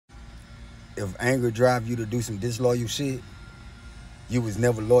If anger drive you to do some disloyal shit, you was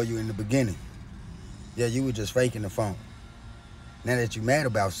never loyal in the beginning. Yeah, you were just faking the phone. Now that you mad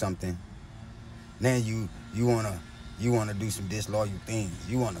about something, now you wanna do some disloyal things.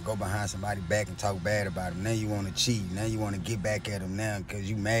 You wanna go behind somebody back and talk bad about them. Now you wanna cheat. Now you wanna get back at them now because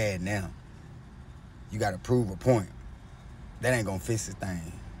you mad now. You gotta prove a point. That ain't gonna fix the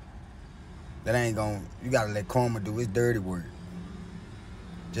thing. You gotta let karma do its dirty work.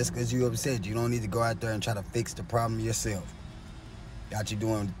 Just because you upset, you don't need to go out there and try to fix the problem yourself. Got you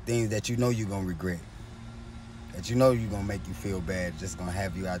doing things that you know you're gonna regret. That you know you're gonna make you feel bad. Just gonna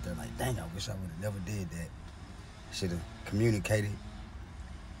have you out there like, dang, I wish I would have never did that. Should have communicated,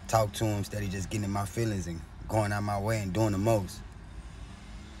 talked to him instead of just getting in my feelings and going out my way and doing the most.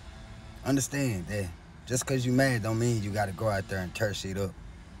 Understand that just because you mad don't mean you gotta go out there and tear shit up.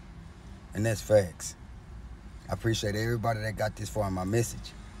 And that's facts. I appreciate everybody that got this far in my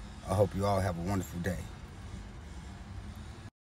message. I hope you all have a wonderful day.